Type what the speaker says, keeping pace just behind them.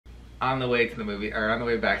on the way to the movie, or on the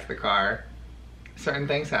way back to the car, certain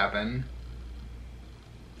things happen.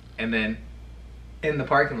 And then in the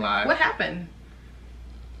parking lot. What happened?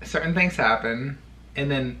 Certain things happen. And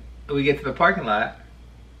then we get to the parking lot.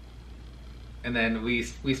 And then we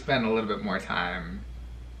spend a little bit more time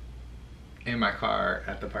in my car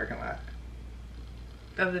at the parking lot.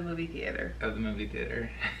 Of the movie theater. Of the movie theater.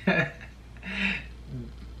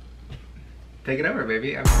 Take it over,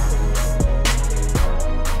 baby.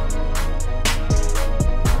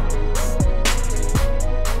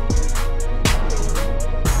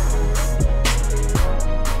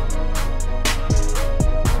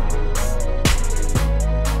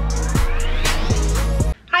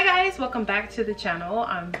 Welcome back to the channel.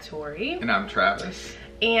 I'm Tori. And I'm Travis.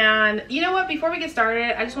 And you know what, before we get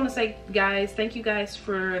started, I just want to say, guys, thank you guys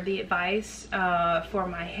for the advice for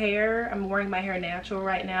my hair. I'm wearing my hair natural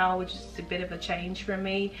right now, which is a bit of a change for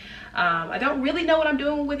me. I don't really know what I'm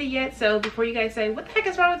doing with it yet, so before you guys say, what the heck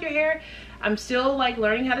is wrong with your hair? I'm still like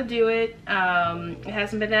learning how to do it. It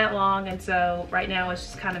hasn't been that long, and so right now it's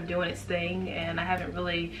just kind of doing its thing, and I haven't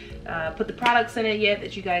really put the products in it yet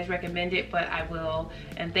that you guys recommended, but I will.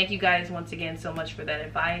 And thank you guys once again so much for that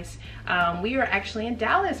advice. We are actually in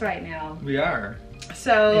Dallas right now. We are.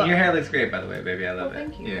 So and your hair looks great, by the way, baby. I love it.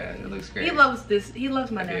 Thank you. Yeah, it looks great. He loves this. He loves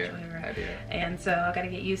my natural hair. I do. And so I gotta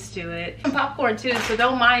get used to it. Some popcorn too, so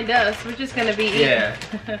don't mind us. We're just gonna be eating. Yeah.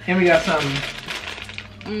 And we got some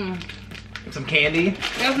candy.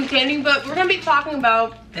 We got some candy, but we're gonna be talking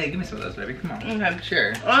about. Hey, give me some of those, baby. Come on. Okay.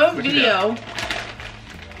 Sure. On the video,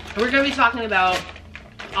 we're gonna be talking about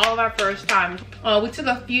all of our first times. We took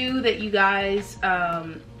a few that you guys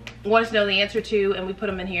wanted to know the answer to, and we put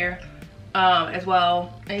them in here as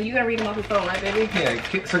well. And you gotta read them off your phone, right, baby?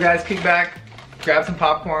 Yeah. So guys, kick back, grab some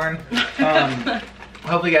popcorn.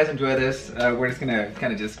 Hopefully you guys enjoy this. We're just gonna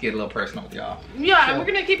kind of just get a little personal with y'all. Yeah, so, we're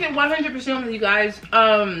gonna keep it 100% with you guys.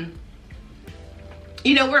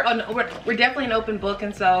 You know, we're definitely an open book,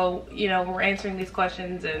 and so, you know, we're answering these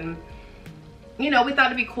questions, and you know, we thought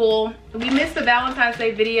it'd be cool. We missed the Valentine's Day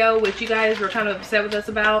video, which you guys were kind of upset with us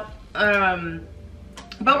about,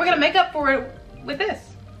 but we're gonna make up for it with this.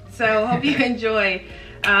 So hope you enjoy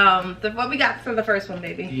what we got for the first one,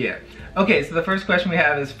 baby. Yeah. Okay, so the first question we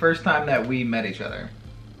have is first time that we met each other.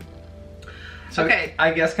 So okay. I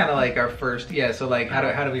guess kind of like our first, yeah, so like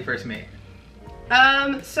how do we first meet?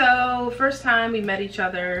 So first time we met each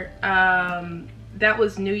other, that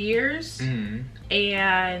was New Year's. Mm-hmm.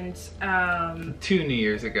 And 2 New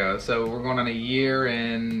Years ago. So we're going on a year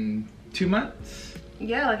and 2 months?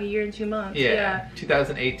 Yeah, like a year and 2 months. Yeah.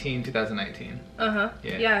 2018, 2019. Uh-huh.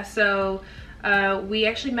 Yeah. Yeah, so we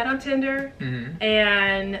actually met on Tinder. Mm-hmm.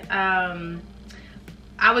 And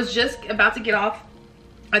I was just about to get off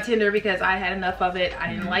on Tinder because I had enough of it.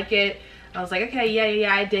 I didn't like it. I was like, okay,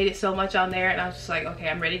 yeah, I dated so much on there, and I was just like, okay,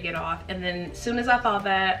 I'm ready to get off. And then as soon as I thought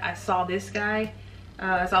that, I saw this guy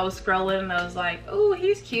as I was scrolling, and I was like, oh,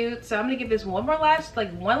 he's cute, so I'm gonna give this one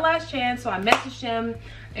last chance. So I messaged him,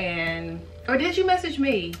 and or did you message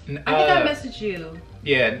me? I think I messaged you.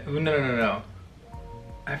 Yeah, no.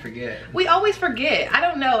 I forget. We always forget. I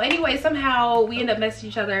don't know. Anyway, somehow we end up messaging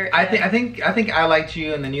each other. I think I liked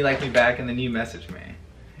you, and then you liked me back, and then you messaged me.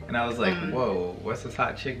 And I was like, whoa, what's this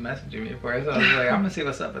hot chick messaging me for? So I was like, I'm gonna see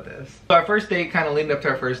what's up with this. So our first date, kind of leading up to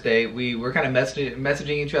our first date, we were kind of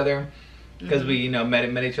messaging each other because we, you know, met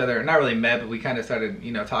each other. Not really met, but we kind of started,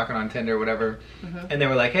 you know, talking on Tinder or whatever. And they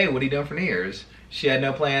were like, hey, what are you doing for New Year's? She had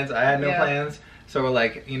no plans, I had no plans. So we're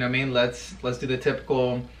like, you know what I mean? Let's do the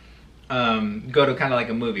typical go to kind of like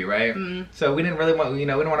a movie, right? So we didn't really want, you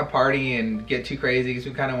know, we didn't want to party and get too crazy because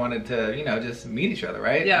we kind of wanted to, you know, just meet each other,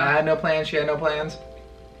 right? Yeah. I had no plans, she had no plans.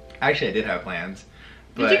 Actually, I did have plans.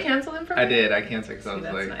 But did you cancel them for me? I did. I canceled because I was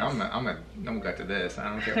like, nice. I'm gonna go to this. I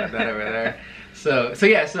don't care about that over there. So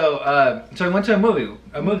we went to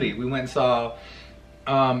a movie. We went and saw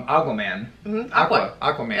Aquaman.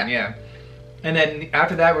 Aquaman, yeah. And then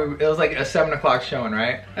after that, it was like a 7 o'clock showing,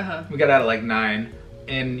 right? We got out at like 9,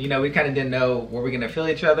 and you know we kind of didn't know were we gonna feel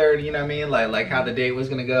each other. You know what I mean? Like how the date was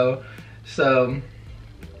gonna go. So,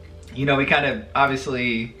 you know, we kind of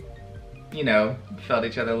obviously, you know, felt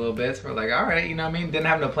each other a little bit. So we're like, all right, you know what I mean? Didn't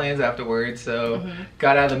have no plans afterwards. So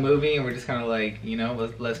got out of the movie and we're just kind of like, you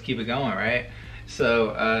know, let's keep it going, right?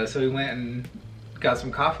 So so we went and got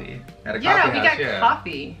some coffee at a coffee house. Yeah, we got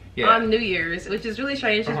coffee on New Year's, which is really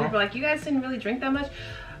strange because people were like, you guys didn't really drink that much.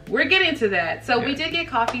 We're getting to that. So we did get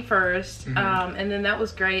coffee first, and then that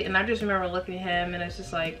was great. And I just remember looking at him, and it's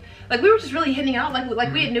just like we were just really hitting out,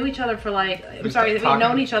 like we had knew each other for like, we'd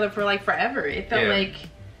known each other for like forever. It felt like,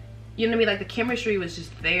 you know what I mean, like the chemistry was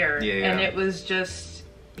just there, and it was just,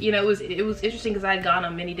 you know, it was interesting because I had gone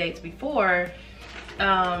on many dates before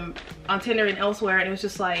on Tinder and elsewhere, and it was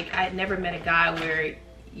just like I had never met a guy where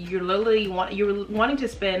you're literally you're wanting to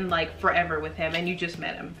spend like forever with him, and you just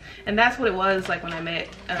met him. And that's what it was like when I met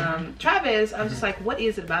Travis. I was just like, what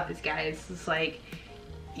is it about this guy? It's just like,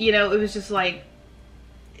 you know, it was just like,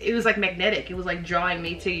 it was like magnetic. It was like drawing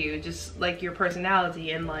me to you, just like your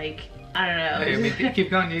personality, and like, I don't know. Hey, I mean, keep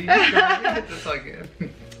going. It's like it.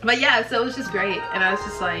 But yeah, so it was just great. And I was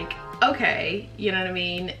just like, okay, you know what I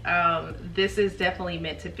mean? This is definitely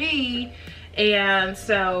meant to be. And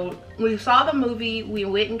so we saw the movie, we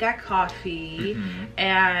went and got coffee,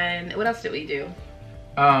 and what else did we do?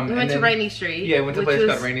 We went to Rainy Street. Yeah, we went to a place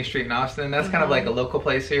called Rainy Street in Austin. That's kind of like a local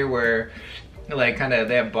place here where like kind of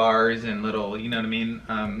they have bars and little, you know what I mean,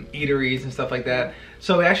 eateries and stuff like that.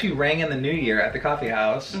 So we actually rang in the new year at the coffee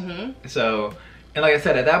house. So, and like I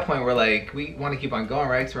said, at that point we're like, we want to keep on going,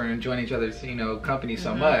 right? So we're enjoying each other's, you know, company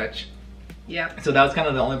so much. Yeah. So that was kind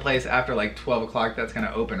of the only place after like 12 o'clock that's kind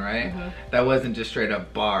of open, right? That wasn't just straight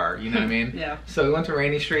up bar, you know what I mean? Yeah. So we went to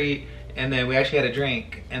Rainy Street, and then we actually had a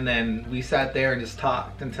drink, and then we sat there and just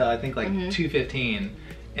talked until I think like 2:15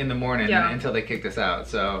 in the morning until they kicked us out.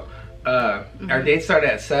 So our date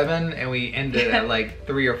started at 7 and we ended at like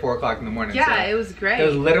 3 or 4 o'clock in the morning. Yeah, so it was great. It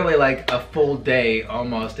was literally like a full day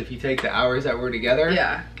almost if you take the hours that we're together.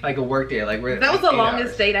 Yeah. Like a work day. Like that was the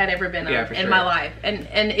longest date I'd ever been on in my life.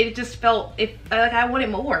 And it just felt, like I wanted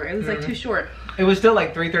more. It was like too short. It was still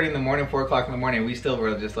like 3:30 in the morning, 4 o'clock in the morning. We still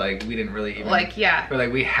were just like, we didn't really even. Like, yeah. We're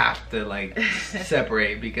like, we have to like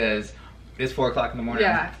separate because it's 4 o'clock in the morning.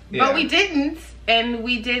 Yeah. But we didn't. And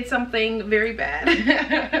we did something very bad.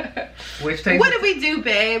 Which takes what did we do,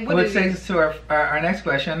 babe? Which takes us to our next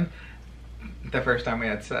question. The first time we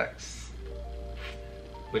had sex.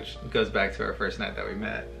 Which goes back to our first night that we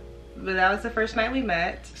met. But that was the first night we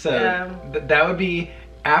met. So that would be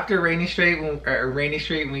after Rainy Street when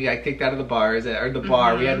we got kicked out of the bars, or the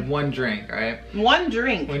bar. We had one drink, right? One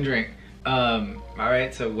drink. One drink. All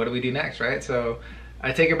right, so what do we do next, right? So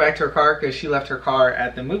I take her back to her car because she left her car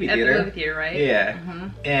at the movie theater. At the movie theater, right? Yeah.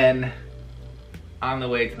 And on the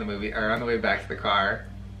way to the movie, or on the way back to the car,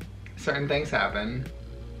 certain things happen.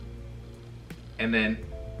 And then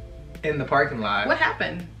in the parking lot. What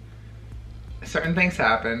happened? Certain things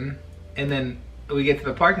happen, and then we get to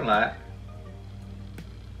the parking lot,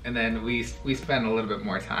 and then we spend a little bit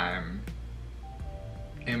more time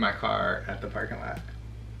in my car at the parking lot.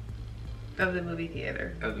 Of the movie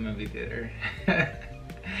theater. Of the movie theater.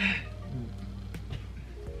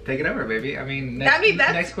 Take it over, baby. I mean,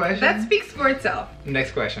 next question. That speaks for itself.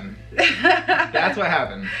 Next question. That's what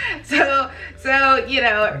happened. So you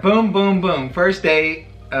know. Boom, boom, boom. First date.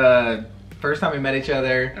 First time we met each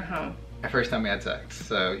other. First time we had sex.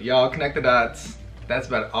 So y'all connect the dots. That's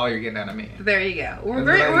about all you're getting out of me. There you go. We're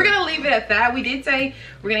gonna leave it at that. We did say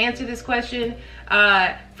we're gonna answer this question.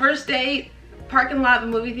 First date. Parking lot of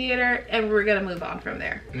the movie theater, and we're gonna move on from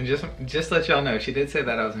there. And just let y'all know, she did say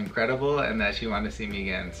that I was incredible and that she wanted to see me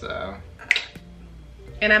again. So,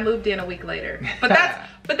 and I moved in a week later. But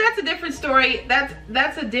that's a different story.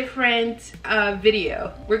 That's a different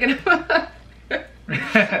video. We're gonna move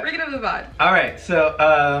on. All right. So,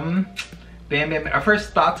 bam. Our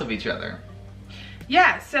first thoughts of each other.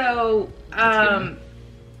 Yeah. So,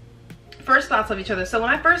 first thoughts of each other. So when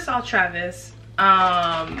I first saw Travis.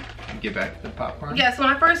 Get back to the popcorn. Yes, when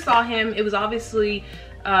I first saw him, it was obviously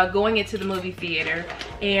going into the movie theater,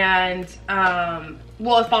 and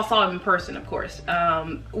well, if I saw him in person, of course,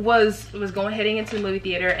 was heading into the movie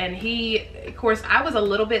theater, and he, of course, I was a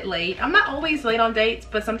little bit late. I'm not always late on dates,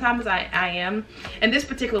 but sometimes I am. And this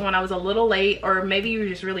particular one, I was a little late, or maybe you were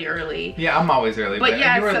just really early. Yeah, I'm always early, but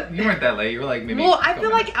yeah, you weren't that late. You were like maybe. Well, I feel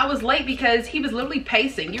like I was late because he was literally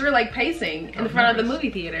pacing. You were like pacing in front of the movie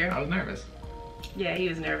theater. I was nervous. Yeah, he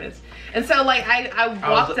was nervous. And so like I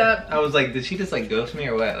walked up. I was like, did she just like ghost me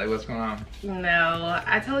or what? Like, what's going on? No,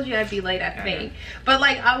 I told you I'd be late, I think. But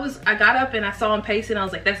like I got up and I saw him pacing. I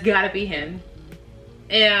was like, that's gotta be him.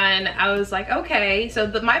 And I was like, okay.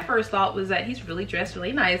 So my first thought was that he's really dressed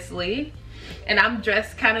really nicely. And I'm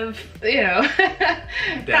dressed kind of, you know,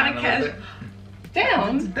 kind of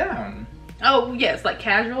casual. Down. Oh yes, like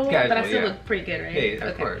casual but I still look pretty good, right? Yeah,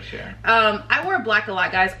 of course, yeah. I wear black a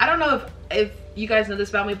lot, guys. I don't know if you guys know this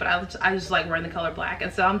about me, but I just like wearing the color black,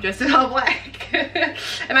 and so I'm dressed in all black.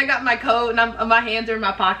 And I got my coat, and my hands are in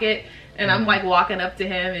my pocket, and I'm like walking up to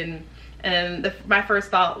him, and my first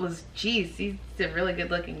thought was, geez, he's a really good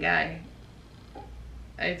looking guy.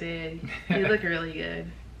 I did. He looked really good.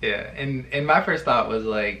 Yeah, and my first thought was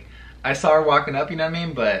like, I saw her walking up, you know what I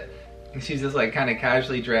mean? But she's just like kind of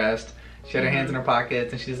casually dressed. She had her hands in her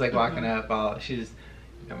pockets, and she's like walking up.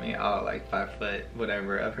 I mean, all like 5 foot,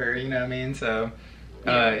 whatever of her, you know what I mean? So,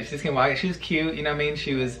 she just came walking. She was cute, you know what I mean?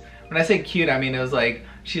 She was, when I say cute, I mean, it was like,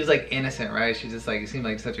 she was like innocent, right? She just like, seemed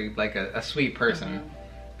like such a, like a sweet person.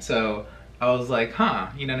 So I was like, huh,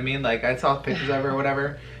 you know what I mean? Like I saw pictures of her or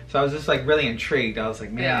whatever. So I was just like really intrigued. I was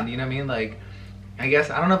like, man, you know what I mean? Like, I guess,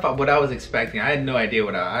 I don't know if what I was expecting. I had no idea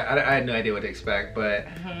what I had no idea what to expect, but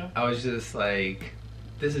I was just like,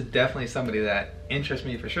 this is definitely somebody that interests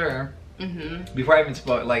me for sure. Before I even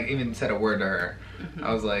spoke, like even said a word to her,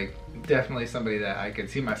 I was like, definitely somebody that I could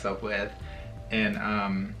see myself with.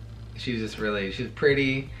 And she's just really, she's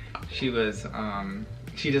pretty. She was,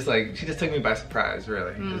 she just took me by surprise,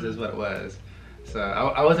 really. This is what it was. So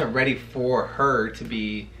I wasn't ready for her to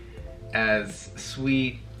be as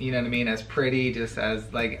sweet, you know what I mean, as pretty, just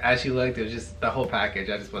as like as she looked. It was just the whole package.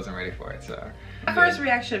 I just wasn't ready for it. So my first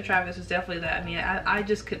reaction of Travis was definitely that. I mean, I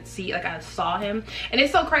just could see, like I saw him, and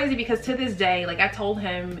it's so crazy because to this day, like I told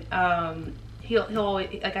him, he'll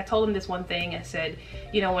always, like I told him this one thing. I said,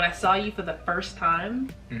 you know, when I saw you for the first time,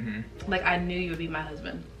 like I knew you would be my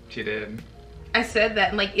husband. She did. I said that,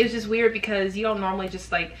 and like it was just weird because you don't normally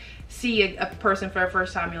just like see a person for the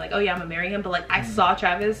first time. You're like, oh yeah, I'm gonna marry him. But like I saw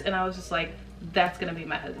Travis, and I was just like, that's gonna be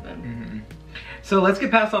my husband. So let's get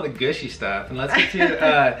past all the gushy stuff and let's get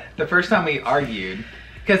to the first time we argued.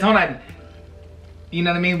 Because hold on, you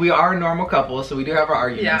know what I mean? We are a normal couple, so we do have our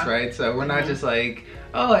arguments, right? So we're not just like,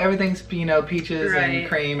 oh, everything's, you know, peaches and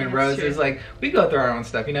cream and roses. Like we go through our own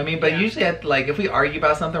stuff, you know what I mean? But usually, like if we argue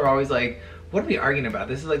about something, we're always like, what are we arguing about?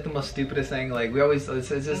 This is like the most stupidest thing. Like we always, it's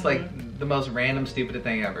just like the most random stupid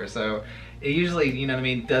thing ever. So it usually, you know what I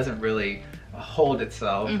mean, doesn't really hold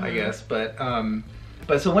itself, I guess. But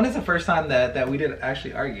so when is the first time that we did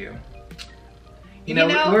actually argue? You know,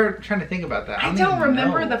 we're trying to think about that. I don't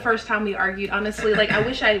remember the first time we argued, honestly. Like I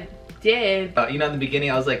wish I did. You know, in the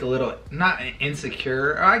beginning I was like a little, not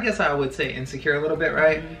insecure, or I guess I would say insecure a little bit,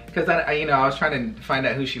 right? Because I you know, I was trying to find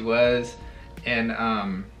out who she was, and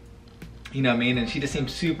you know what I mean? And she just seemed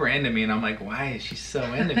super into me, and I'm like, why is she so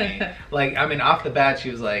into me? Like, I mean, off the bat, she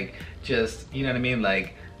was like, just, you know what I mean?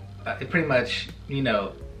 Like, pretty much, you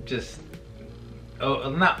know, just,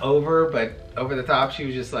 not over, but over the top. She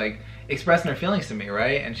was just like expressing her feelings to me,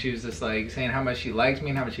 right? And she was just like saying how much she liked me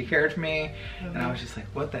and how much she cared for me. And I was just like,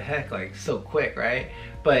 what the heck? Like, so quick, right?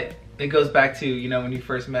 But it goes back to, you know, when you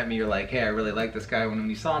first met me, you're like, hey, I really like this guy. When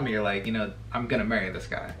you saw me, you're like, you know, I'm gonna marry this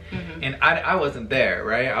guy. And I wasn't there,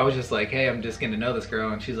 right? I was just like, hey, I'm just getting to know this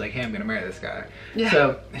girl. And she's like, hey, I'm gonna marry this guy.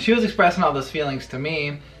 So she was expressing all those feelings to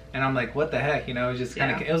me, and I'm like, what the heck? You know, it was just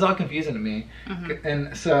kind of, it was all confusing to me.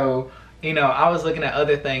 And so, you know, I was looking at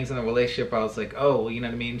other things in the relationship. I was like, oh, well, you know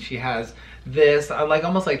what I mean? She has this. I like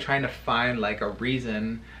almost like trying to find like a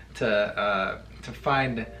reason to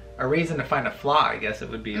find a flaw, I guess it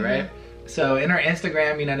would be, right? So in her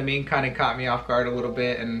Instagram, you know what I mean, kind of caught me off guard a little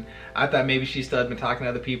bit, and I thought maybe she still had been talking to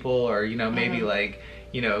other people, or, you know, maybe like,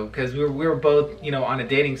 you know, because we were both, you know, on a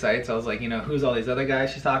dating site, so I was like, you know, who's all these other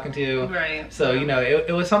guys she's talking to? Right. So, you know,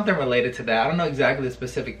 it was something related to that. I don't know exactly the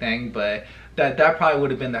specific thing, but that probably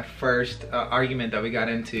would have been the first argument that we got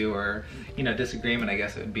into, or, you know, disagreement, I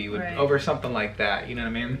guess it would be, over something like that, you know what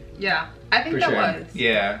I mean? Yeah, I think that was.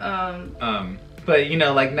 Yeah. But, you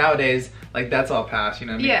know, like nowadays, like that's all past, you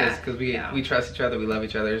know what I mean? Because we trust each other, we love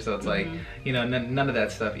each other, so it's like, you know, none of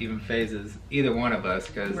that stuff even phases either one of us,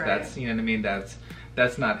 because that's, you know what I mean,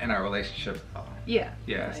 that's not in our relationship at all. Yeah,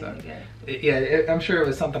 so I'm sure it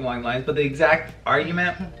was something along the lines, but the exact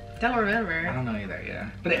argument, don't remember. I don't know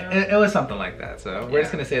either. But it was something like that, so we're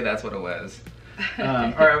just gonna say that's what it was.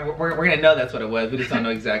 Or we're gonna know that's what it was, we just don't know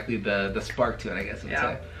exactly the spark to it, I guess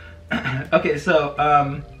I would say. Okay,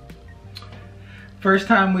 so first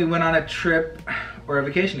time we went on a trip or a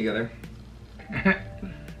vacation together.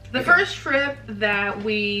 The first trip that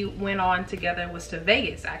we went on together was to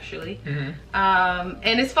Vegas, actually.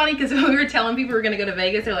 And it's funny because when we were telling people we were gonna go to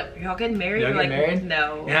Vegas, they're like, y'all getting married? We're like, married?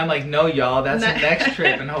 No. And I'm like, no, y'all, that's the next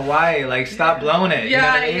trip in Hawaii. Like, stop blowing it. You know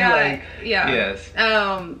what I mean? Like, yes.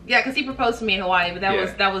 Yeah, because he proposed to me in Hawaii, but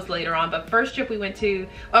that was later on. But first trip we went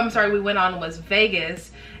on was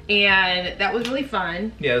Vegas. And that was really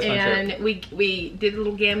fun. Yeah, it was fun trip. And we did a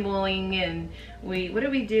little gambling, and what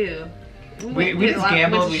did we do? We just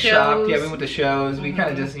gambled, we shopped, we went to shows, we kind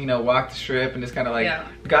of just, you know, walked the strip and just kind of like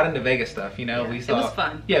got into Vegas stuff, you know. We saw, it was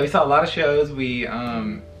fun. Yeah, we saw a lot of shows. We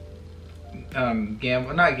not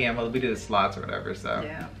gambled, we did the slots or whatever, so.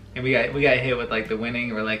 Yeah. And we got hit with like the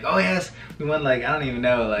winning. We're like, oh yes, we won like, I don't even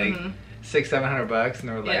know, like $600-700, and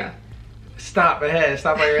they were like, stop ahead,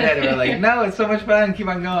 stop while you're ahead. And we're like, no, it's so much fun, keep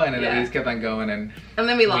on going. And then we just kept on going, and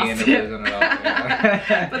then we lost ended it. up losing it all.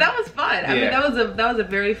 Yeah. But that was fun. I mean, that was a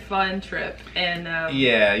very fun trip. And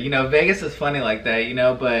yeah, you know, Vegas is funny like that, you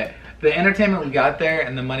know, but the entertainment we got there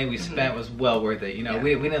and the money we spent was well worth it. You know,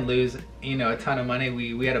 we didn't lose, you know, a ton of money.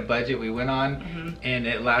 We had a budget we went on, and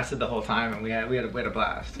it lasted the whole time, and we had a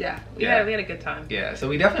blast. Yeah, we had a good time. Yeah, so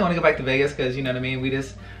we definitely want to go back to Vegas because, you know what I mean, we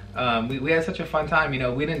just we had such a fun time. You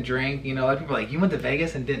know, we didn't drink. You know, a lot of people are like, you went to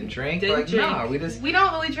Vegas and didn't drink? Didn't drink. No, we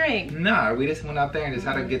don't really drink. No, we just went out there and just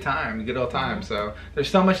had a good time, a good old time. So there's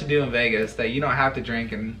so much to do in Vegas that you don't have to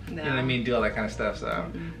drink and you know what I mean, do all that kind of stuff.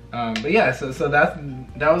 So but yeah, so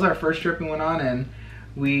that was our first trip we went on, and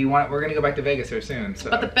we're gonna go back to Vegas here soon. So.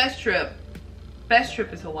 But the best trip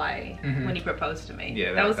is Hawaii, when he proposed to me.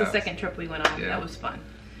 Yeah, that was the second trip we went on. Yeah. That was fun.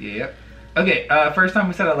 Yep. Okay, first time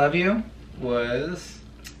we said I love you was...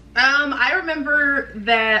 I remember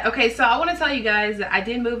that, okay, so I want to tell you guys that I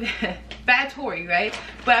did move, bad Tori, right?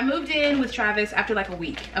 But I moved in with Travis after like a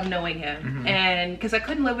week of knowing him. And because I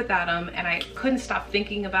couldn't live without him, and I couldn't stop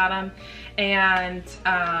thinking about him. And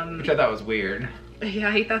which I thought was weird.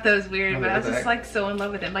 Yeah, he thought that was weird, but I was just like so in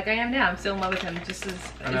love with him. Like I am now. I'm still in love with him, just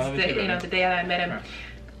as the day that I met him.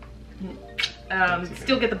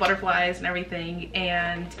 Still get the butterflies and everything,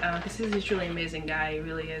 and this is a truly amazing guy. He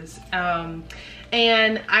really is.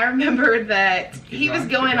 And I remember that he was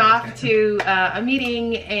going off to a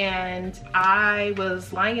meeting, and I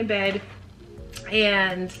was lying in bed,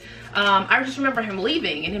 and I just remember him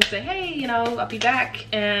leaving and him saying, hey, you know, I'll be back.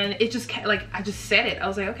 And it just like, I just said it. I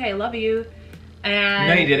was like, okay, I love you. And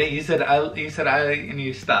no, you didn't. You said I, and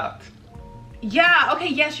you stopped. Yeah. Okay.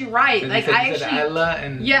 Yes, you're right. Like I actually.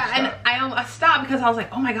 And yeah, and I stopped because I was like,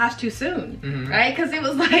 oh my gosh, too soon, right? Because it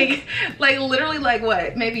was like literally like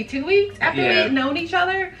what, maybe 2 weeks after we had known each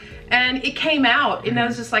other, and it came out, and I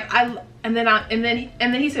was just like, and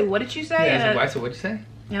then he said, what did you say? Yeah, I said, what'd you say?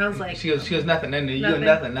 And I was like, she goes nothing. No, you go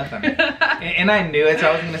nothing. and I knew it, so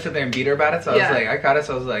I was gonna sit there and beat her about it. So I was like, I caught it,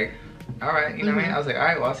 so I was like, all right, you know what I mean? I was like, all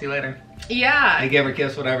right, well, I'll see you later. Yeah. I gave her a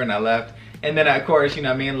kiss, whatever, and I left. And then of course, you know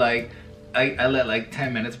what I mean, like. I let like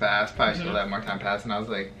 10 minutes pass, probably should have let more time pass, and I was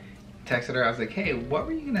like, texted her, I was like, hey, what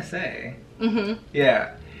were you gonna say?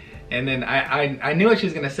 Yeah. And then I knew what she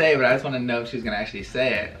was gonna say, but I just wanted to know if she was gonna actually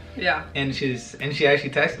say it. Yeah. And she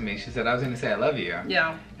actually texted me. She said, I was gonna say I love you.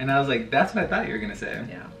 Yeah. And I was like, that's what I thought you were gonna say.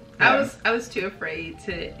 Yeah. I was too afraid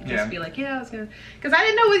to just be like, yeah, I was gonna, because I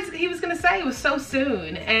didn't know what he was gonna say. It was so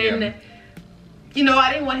soon, and you know,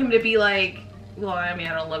 I didn't want him to be like, well, I mean,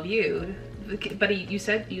 I don't love you. But you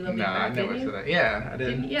said you love me back, didn't you? No, I never said that. Yeah, I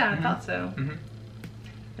did. Yeah, I thought so.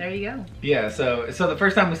 There you go. Yeah, so the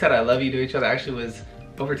first time we said I love you to each other actually was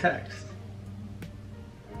over text.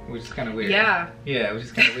 Which is kind of weird. Yeah. Yeah, which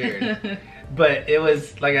is kind of weird. But it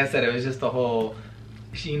was, like I said, it was just the whole,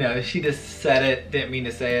 you know, she just said it, didn't mean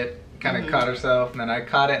to say it, kind of caught herself, and then I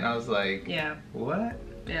caught it, and I was like, what?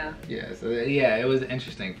 Yeah. Yeah, so yeah, it was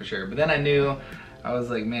interesting for sure. But then I knew, I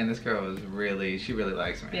was like, man, this girl was she really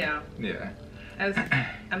likes me. Yeah. Yeah.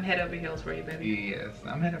 I'm head over heels for you, baby. Yes,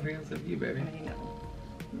 I'm head over heels for you, baby. I know.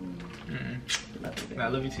 Love you, baby. I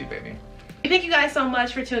love you too, baby. Thank you guys so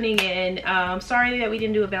much for tuning in. Sorry that we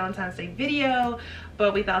didn't do a Valentine's Day video,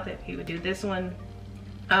 but we thought that we would do this one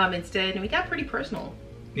instead, and we got pretty personal.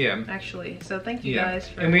 Yeah. Actually, so thank you guys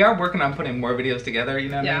for. And we are working on putting more videos together. You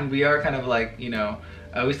know what I mean? We are kind of like, you know.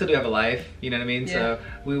 We still do have a life, you know what I mean? Yeah.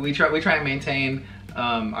 So we try and maintain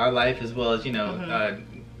our life as well as, you know,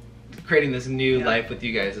 creating this new life with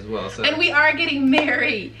you guys as well. So. And we are getting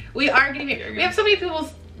married. We are getting married. We have so many people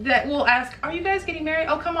that will ask, are you guys getting married?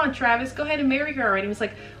 Oh, come on, Travis, go ahead and marry her already. And it's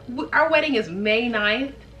like, our wedding is May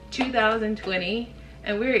 9th, 2020,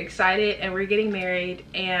 and we're excited, and we're getting married,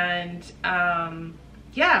 and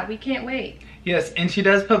yeah, we can't wait. Yes, and she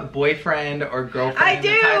does put boyfriend or girlfriend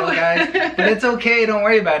in the title, guys. But it's okay, don't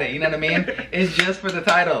worry about it, you know what I mean? It's just for the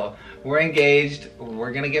title. We're engaged,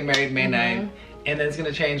 we're gonna get married May 9th, and then it's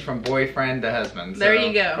gonna change from boyfriend to husband. So, there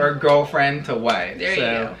you go. Or girlfriend to wife. There you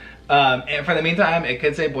go. And for the meantime, it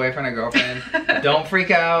could say boyfriend or girlfriend. Don't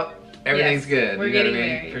freak out, everything's good. We're getting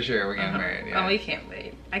married. For sure, we're getting married, yeah. Oh, we can't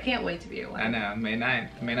wait. I can't wait to be your wife. I know, May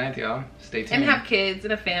 9th. May 9th, y'all. Stay tuned. And have kids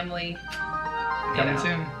and a family. Coming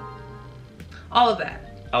soon. All of that.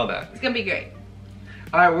 All that. It's gonna be great.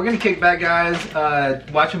 All right, we're gonna kick back, guys.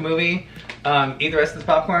 Watch a movie. Eat the rest of this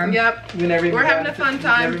popcorn. Yep. We're having a fun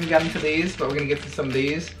time. Never even gotten to these, but we're gonna get to some of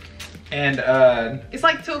these. And it's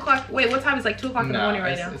like 2 o'clock. Wait, what time is like 2 o'clock in the morning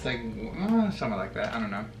right now? It's like something like that. I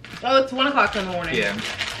don't know. Oh, it's 1 o'clock in the morning. Yeah.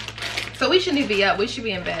 So we shouldn't be up. We should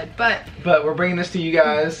be in bed. But we're bringing this to you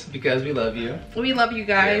guys because we love you. We love you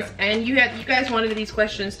guys, and you guys wanted these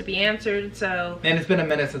questions to be answered. So. And it's been a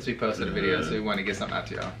minute since we posted a video, so we want to get something out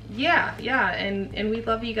to y'all. Yeah, and we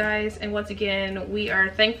love you guys. And once again, we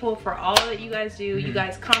are thankful for all that you guys do. You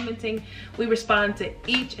guys commenting. We respond to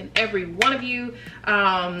each and every one of you.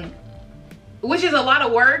 Which is a lot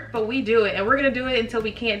of work, but we do it, and we're gonna do it until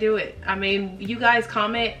we can't do it. I mean, you guys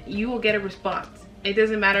comment, you will get a response. It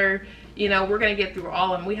doesn't matter, you know, we're gonna get through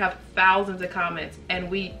all of them. We have thousands of comments,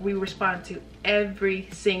 and we respond to every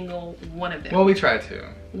single one of them. Well, we try to.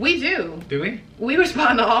 We do. Do we? We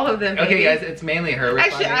respond to all of them. Okay, baby. guys, it's mainly her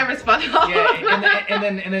responding. Actually, I respond to all of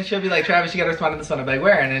them. and then she'll be like, Travis, you gotta respond to this one. I'm like,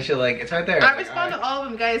 where? And then she'll like, it's right there. I respond to all of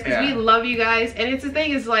them, guys, because we love you guys. And it's the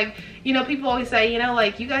thing is, like, you know, people always say, you know,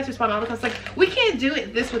 like, you guys respond to all the comments. Like, we can't do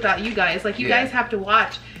this without you guys. Like, you guys have to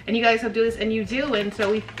watch, and you guys have to do this, and you do. And so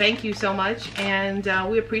we thank you so much, and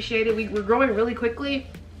we appreciate it. We're growing really quickly.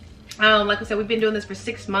 Like I said, we've been doing this for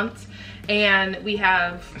 6 months, and we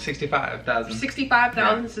have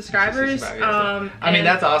 65,000 subscribers. I mean,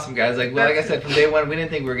 that's awesome, guys. Like I said, from day one, we didn't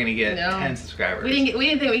think we were gonna get 10 subscribers. We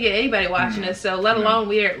didn't think we'd get anybody watching us. So let alone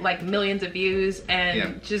we're like millions of views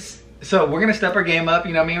and just. So we're gonna step our game up.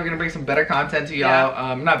 You know what I mean? We're gonna bring some better content to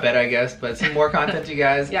y'all. Not better, I guess, but some more content to you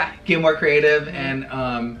guys. Get more creative,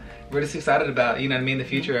 and we're just excited about, you know what I mean, the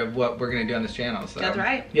future of what we're gonna do on this channel. So that's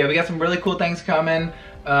right. Yeah, we got some really cool things coming.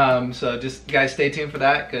 So just guys, stay tuned for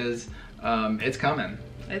that, because it's coming.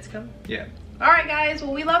 It's coming. Yeah. All right, guys.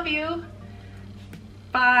 Well, we love you.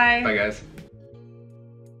 Bye. Bye, guys.